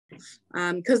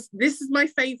because this is my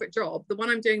favorite job. The one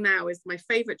I'm doing now is my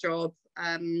favorite job,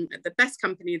 the best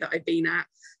company that I've been at.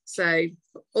 So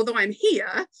although I'm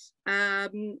here,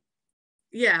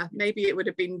 yeah, maybe it would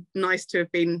have been nice to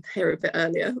have been here a bit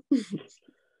earlier.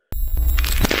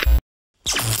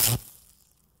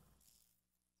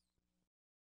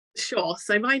 Sure.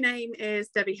 So my name is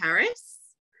Debbie Harris.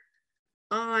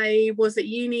 I was at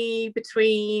uni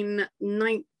between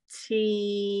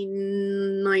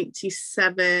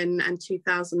 1997 and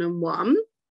 2001.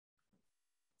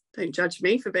 Don't judge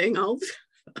me for being old.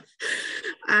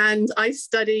 And I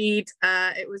studied,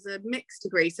 it was a mixed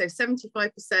degree, so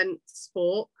 75%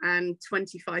 sport and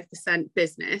 25%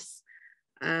 business,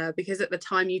 because at the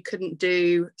time you couldn't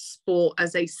do sport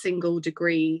as a single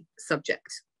degree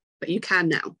subject, but you can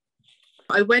now.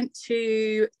 I went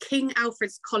to King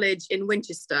Alfred's College in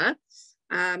Winchester.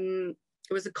 It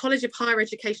was a college of higher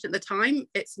education at the time.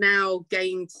 It's now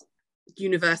gained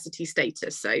university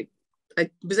status. So I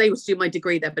was able to do my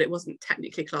degree there, but it wasn't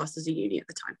technically classed as a uni at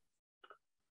the time.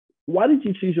 Why did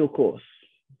you choose your course?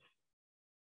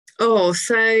 Oh,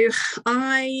 so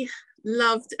I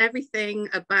loved everything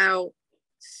about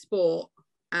sport.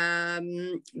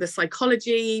 The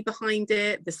psychology behind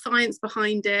it, the science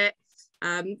behind it.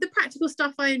 The practical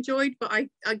stuff I enjoyed, but I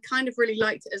kind of really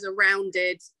liked it as a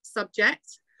rounded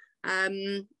subject.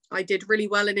 I did really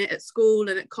well in it at school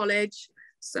and at college.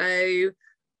 So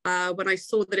when I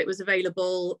saw that it was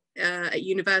available at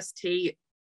university,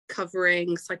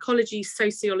 covering psychology,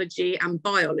 sociology, and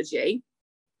biology,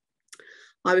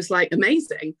 I was like,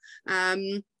 amazing.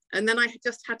 And then I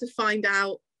just had to find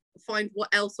what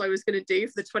else I was going to do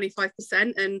for the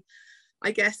 25%. And I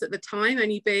guess at the time,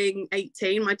 only being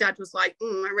 18, my dad was like,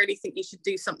 I really think you should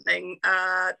do something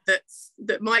that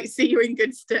might see you in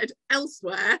good stead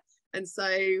elsewhere. And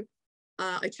so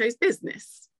I chose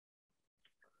business.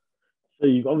 So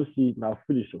you've obviously now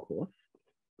finished your course.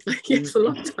 Yes, a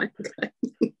long time ago.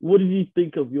 What did you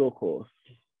think of your course?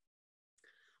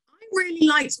 I really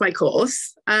liked my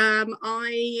course.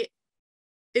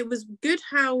 It was good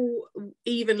how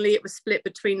evenly it was split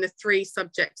between the 3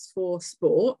 subjects for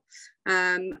sport.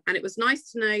 And it was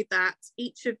nice to know that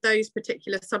each of those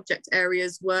particular subject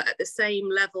areas were at the same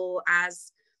level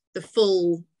as the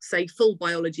full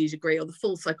biology degree or the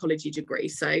full psychology degree.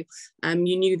 So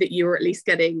you knew that you were at least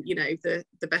getting, the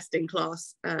best in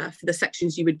class for the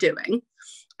sections you were doing.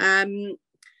 And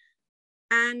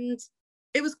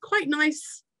it was quite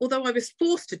nice, although I was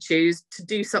forced to choose to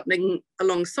do something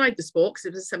alongside the sport, because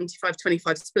it was a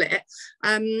 75-25 split,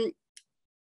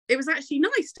 it was actually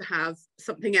nice to have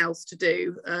something else to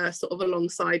do sort of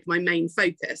alongside my main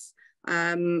focus.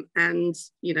 And, I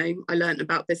learned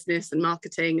about business and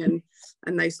marketing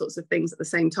and those sorts of things at the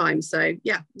same time. So,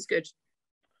 yeah, it was good.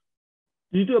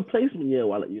 Did you do a placement year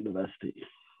while at university?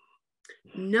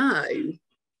 No.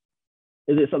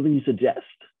 Is it something you suggest?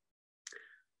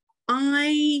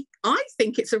 I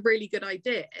think it's a really good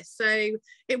idea. So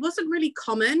it wasn't really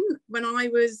common when I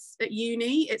was at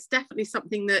uni. It's definitely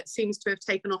something that seems to have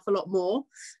taken off a lot more.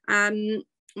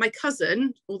 My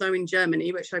cousin, although in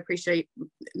Germany, which I appreciate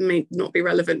may not be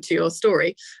relevant to your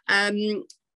story,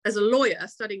 as a lawyer,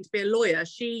 studying to be a lawyer,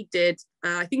 she did,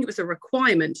 I think it was a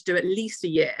requirement to do at least a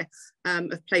year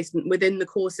of placement within the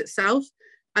course itself.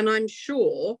 And I'm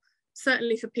sure,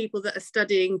 certainly for people that are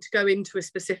studying to go into a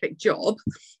specific job,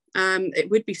 it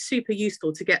would be super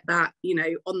useful to get that,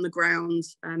 on the ground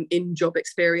in job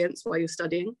experience while you're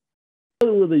studying.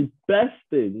 What were the best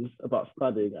things about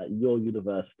studying at your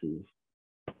university?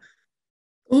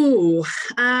 Oh,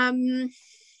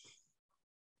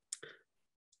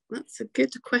 that's a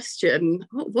good question.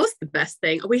 What was the best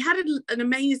thing? We had an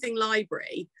amazing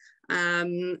library.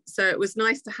 So it was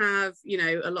nice to have,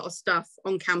 a lot of stuff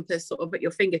on campus sort of at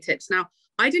your fingertips. Now,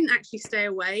 I didn't actually stay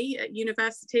away at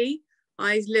university.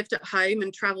 I lived at home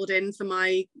and travelled in for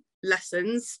my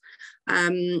lessons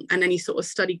and any sort of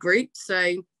study group.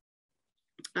 So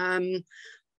I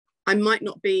might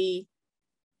not be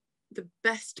the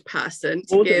best person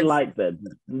to what was give. It like then,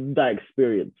 that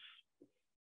experience?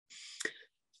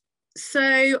 So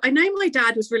I know my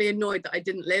dad was really annoyed that I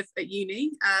didn't live at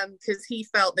uni because he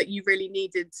felt that you really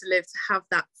needed to live to have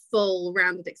that full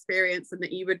rounded experience, and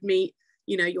that you would meet,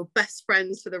 your best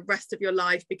friends for the rest of your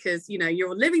life, because,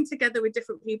 you're living together with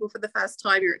different people for the first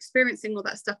time, you're experiencing all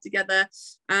that stuff together.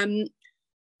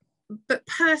 But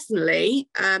personally,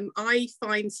 I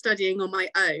find studying on my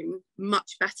own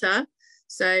much better.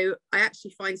 So I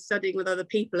actually find studying with other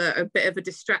people a bit of a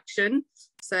distraction.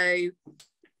 So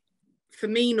for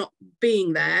me, not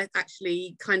being there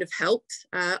actually kind of helped.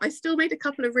 I still made a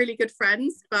couple of really good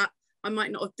friends, but I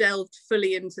might not have delved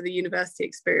fully into the university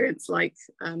experience like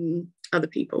other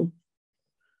people.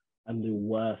 And the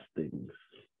worst things?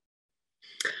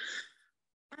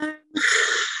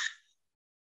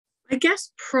 I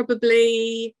guess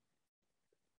probably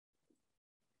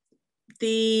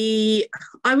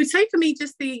I would say for me,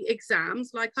 just the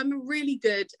exams. Like, I'm really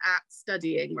good at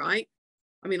studying, right?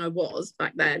 I mean, I was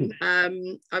back then.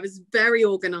 I was very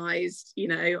organized. You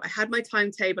know, I had my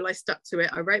timetable, I stuck to it.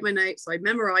 I wrote my notes, I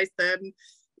memorized them,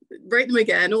 wrote them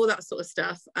again, all that sort of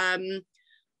stuff.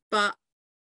 But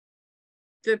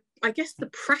I guess the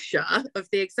pressure of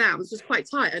the exams was quite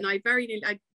tight, and I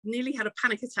nearly had a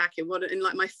panic attack in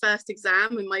like my first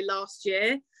exam in my last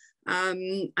year,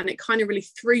 and it kind of really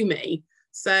threw me.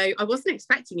 So I wasn't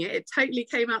expecting it. It totally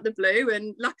came out the blue,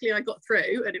 and luckily I got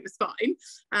through, and it was fine.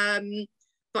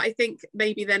 But I think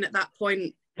maybe then at that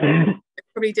point, I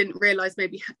probably didn't realize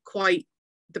maybe quite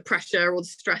the pressure or the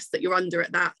stress that you're under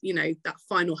at that, you know, that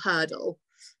final hurdle.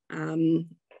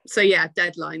 So yeah,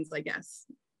 deadlines, I guess.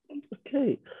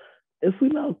 Okay. If we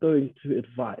now go into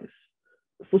advice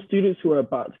for students who are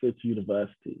about to go to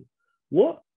university,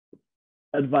 what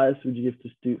advice would you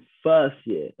give to first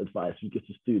year advice would you give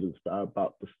to students that are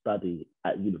about to study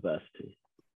at university?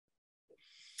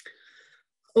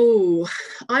 Oh,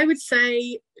 I would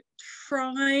say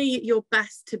try your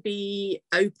best to be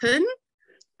open.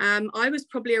 I was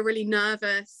probably a really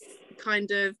nervous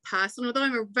kind of person, although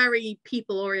I'm a very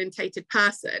people orientated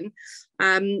person,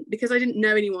 because I didn't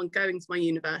know anyone going to my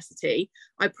university.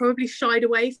 I probably shied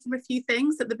away from a few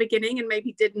things at the beginning and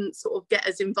maybe didn't sort of get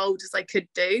as involved as I could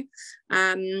do,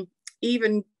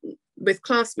 even with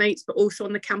classmates, but also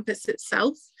on the campus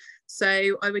itself.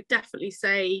 So I would definitely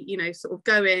say, you know, sort of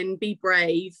go in, be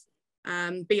brave,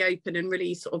 be open, and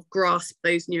really sort of grasp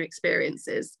those new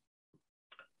experiences.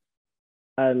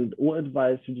 And what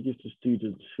advice would you give to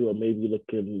students who are maybe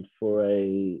looking for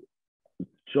a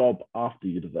job after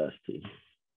university?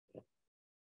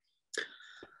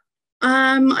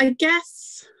 I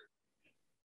guess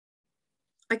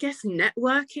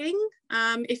networking.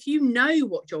 If you know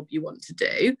what job you want to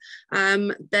do,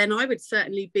 then I would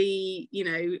certainly be, you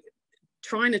know,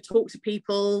 trying to talk to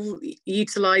people,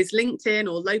 utilize LinkedIn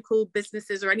or local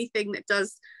businesses or anything that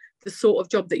does the sort of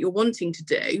job that you're wanting to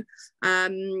do.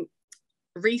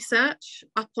 Research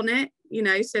up on it, you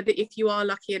know, so that if you are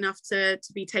lucky enough to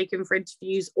be taken for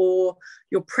interviews, or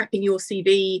you're prepping your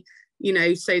CV, you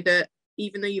know, so that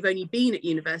even though you've only been at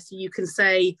university, you can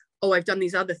say, oh, I've done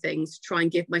these other things to try and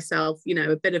give myself, you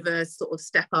know, a bit of a sort of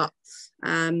step up,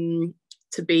 to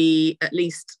be at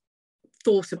least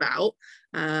thought about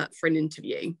for an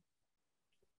interview.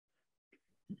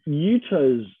 You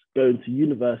chose going to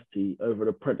university over an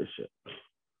apprenticeship.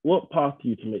 What path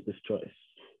you to make this choice?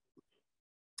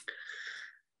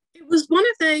 It was one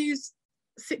of those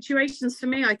situations for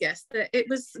me, I guess, that it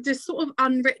was this sort of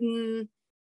unwritten,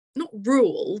 not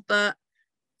rule, but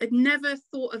I'd never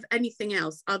thought of anything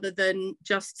else other than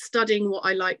just studying what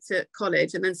I liked at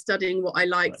college, and then studying what I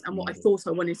liked and what I thought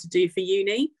I wanted to do for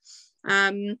uni.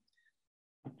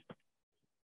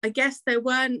 I guess there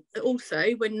weren't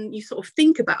also, when you sort of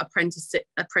think about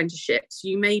apprenticeships,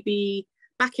 you maybe,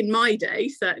 back in my day,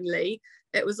 certainly,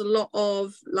 it was a lot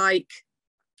of like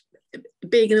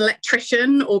being an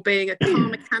electrician or being a car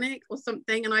mechanic or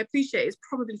something. And I appreciate it's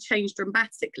probably changed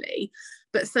dramatically,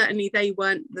 but certainly they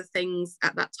weren't the things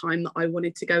at that time that I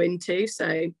wanted to go into.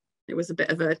 So it was a bit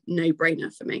of a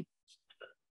no-brainer for me.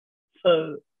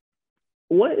 So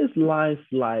what is life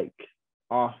like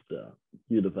after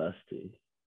university?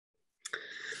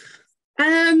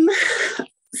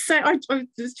 So I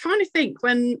was trying to think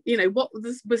when, you know, what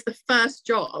was the first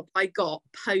job I got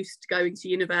post going to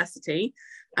university,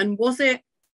 and was it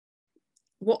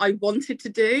what I wanted to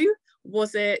do?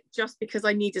 Was it just because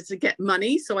I needed to get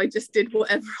money, so I just did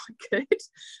whatever I could?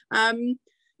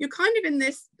 You're kind of in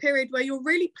this period where you're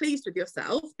really pleased with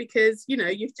yourself because, you know,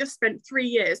 you've just spent 3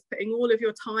 years putting all of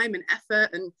your time and effort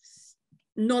and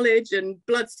knowledge and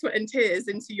blood, sweat and tears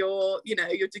into your, you know,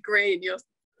 your degree and your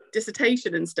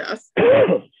dissertation and stuff.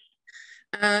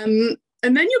 And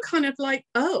then you're kind of like,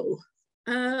 oh,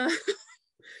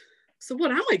 so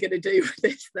what am I going to do with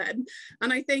this then?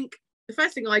 And I think the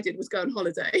first thing I did was go on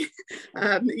holiday,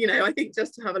 you know, I think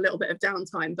just to have a little bit of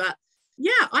downtime. But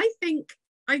yeah, I think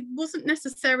I didn't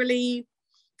necessarily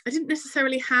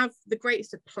have the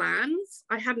greatest of plans.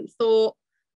 I hadn't thought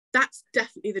that's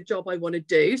definitely the job I want to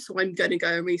do, so I'm going to go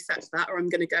and research that, or I'm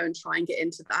going to go and try and get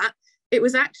into that. It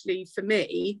was actually, for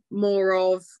me, more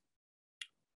of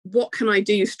what can I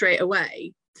do straight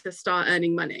away to start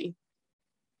earning money?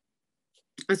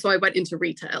 And so I went into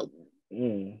retail.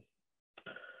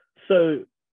 So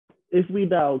if we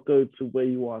now go to where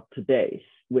you are today,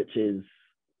 which is,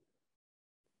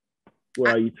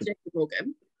 where At are you today? JP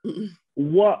Morgan.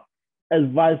 What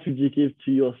advice would you give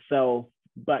to yourself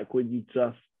back when you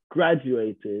just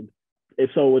graduated, if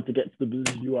someone were to get to the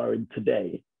position you are in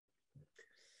today?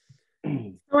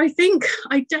 So I think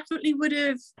I definitely would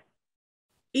have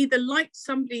either liked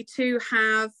somebody to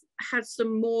have had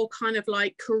some more kind of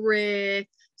like career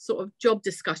sort of job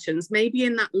discussions, maybe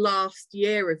in that last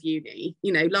year of uni,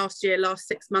 you know, last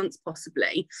 6 months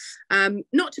possibly,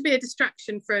 not to be a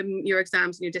distraction from your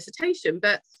exams and your dissertation,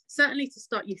 but certainly to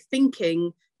start you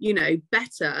thinking, you know,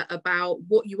 better about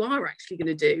what you are actually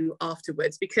going to do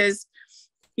afterwards. Because,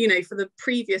 you know, for the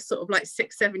previous sort of like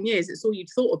 6-7 years, it's all you'd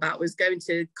thought about was going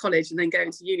to college and then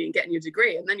going to uni and getting your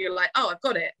degree, and then you're like, oh, I've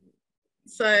got it,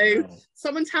 so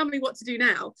someone tell me what to do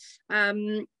now.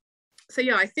 So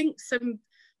yeah, I think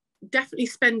definitely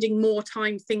spending more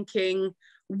time thinking,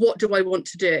 what do I want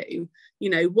to do? You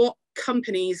know, what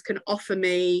companies can offer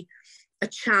me a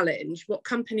challenge? What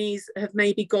companies have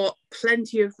maybe got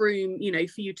plenty of room, you know,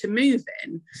 for you to move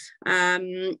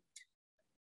in?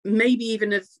 Maybe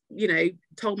even have, you know,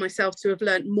 told myself to have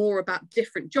learned more about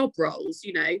different job roles.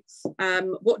 You know,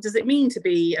 what does it mean to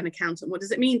be an accountant? What does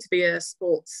it mean to be a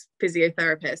sports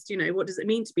physiotherapist? You know, what does it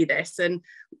mean to be this? And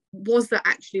was that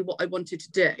actually what I wanted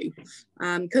to do?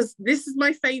 Because this is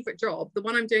my favorite job. The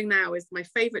one I'm doing now is my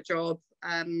favorite job,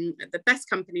 the best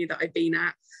company that I've been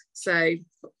at. So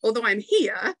although I'm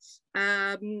here,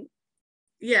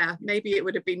 yeah, maybe it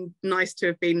would have been nice to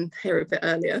have been here a bit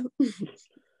earlier.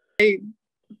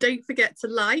 Don't forget to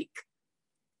like,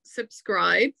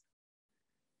 subscribe,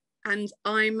 and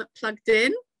I'm plugged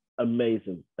in.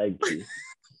 Amazing. Thank you.